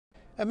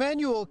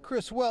Emanuel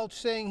Chris Welch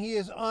saying he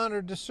is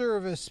honored to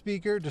serve as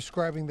Speaker,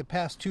 describing the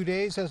past 2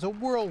 days as a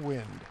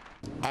whirlwind.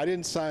 I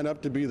didn't sign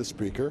up to be the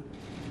Speaker.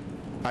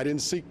 I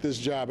didn't seek this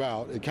job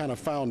out. It kind of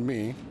found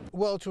me.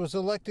 Welch was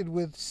elected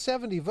with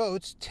 70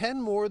 votes,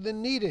 10 more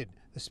than needed.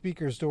 The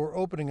Speaker's door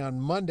opening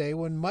on Monday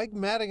when Mike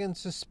Madigan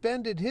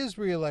suspended his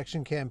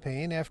re-election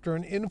campaign after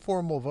an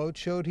informal vote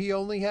showed he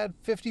only had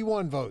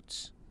 51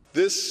 votes.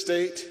 This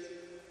state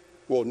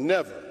will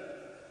never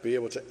be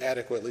able to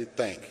adequately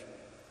thank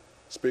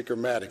Speaker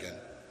Madigan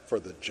for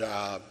the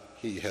job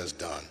he has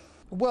done.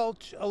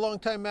 Welch, a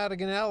longtime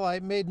Madigan ally,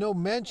 made no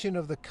mention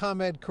of the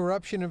ComEd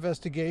corruption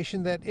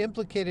investigation that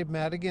implicated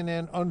Madigan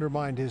and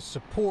undermined his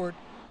support.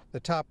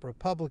 The top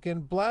Republican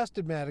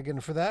blasted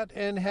Madigan for that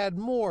and had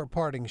more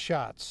parting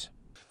shots.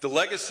 The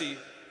legacy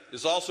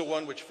is also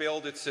one which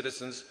failed its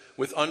citizens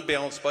with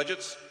unbalanced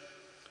budgets,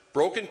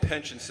 broken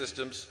pension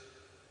systems,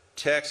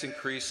 tax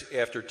increase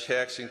after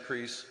tax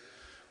increase,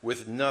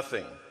 with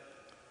nothing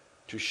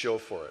to show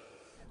for it.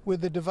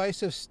 With the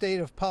divisive state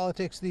of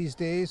politics these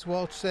days,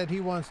 Welch said he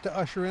wants to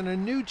usher in a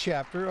new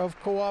chapter of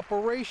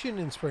cooperation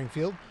in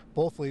Springfield,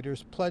 both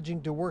leaders pledging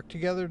to work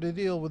together to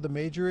deal with the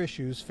major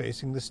issues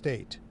facing the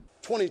state.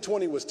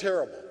 2020 was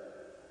terrible,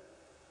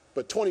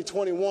 but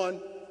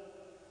 2021,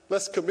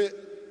 let's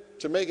commit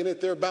to making it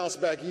their bounce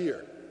back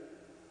year.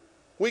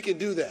 We can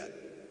do that.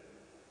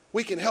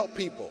 We can help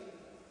people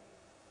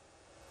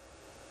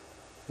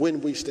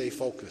when we stay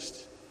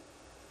focused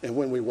and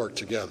when we work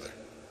together.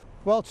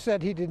 Welch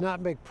said he did not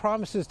make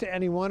promises to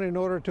anyone in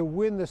order to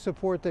win the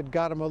support that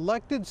got him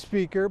elected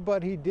Speaker,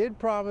 but he did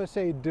promise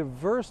a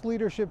diverse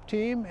leadership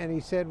team, and he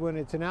said when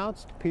it's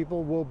announced,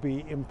 people will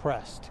be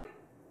impressed.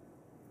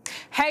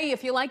 Hey,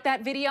 if you like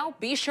that video,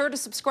 be sure to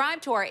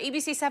subscribe to our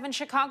ABC7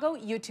 Chicago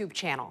YouTube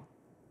channel.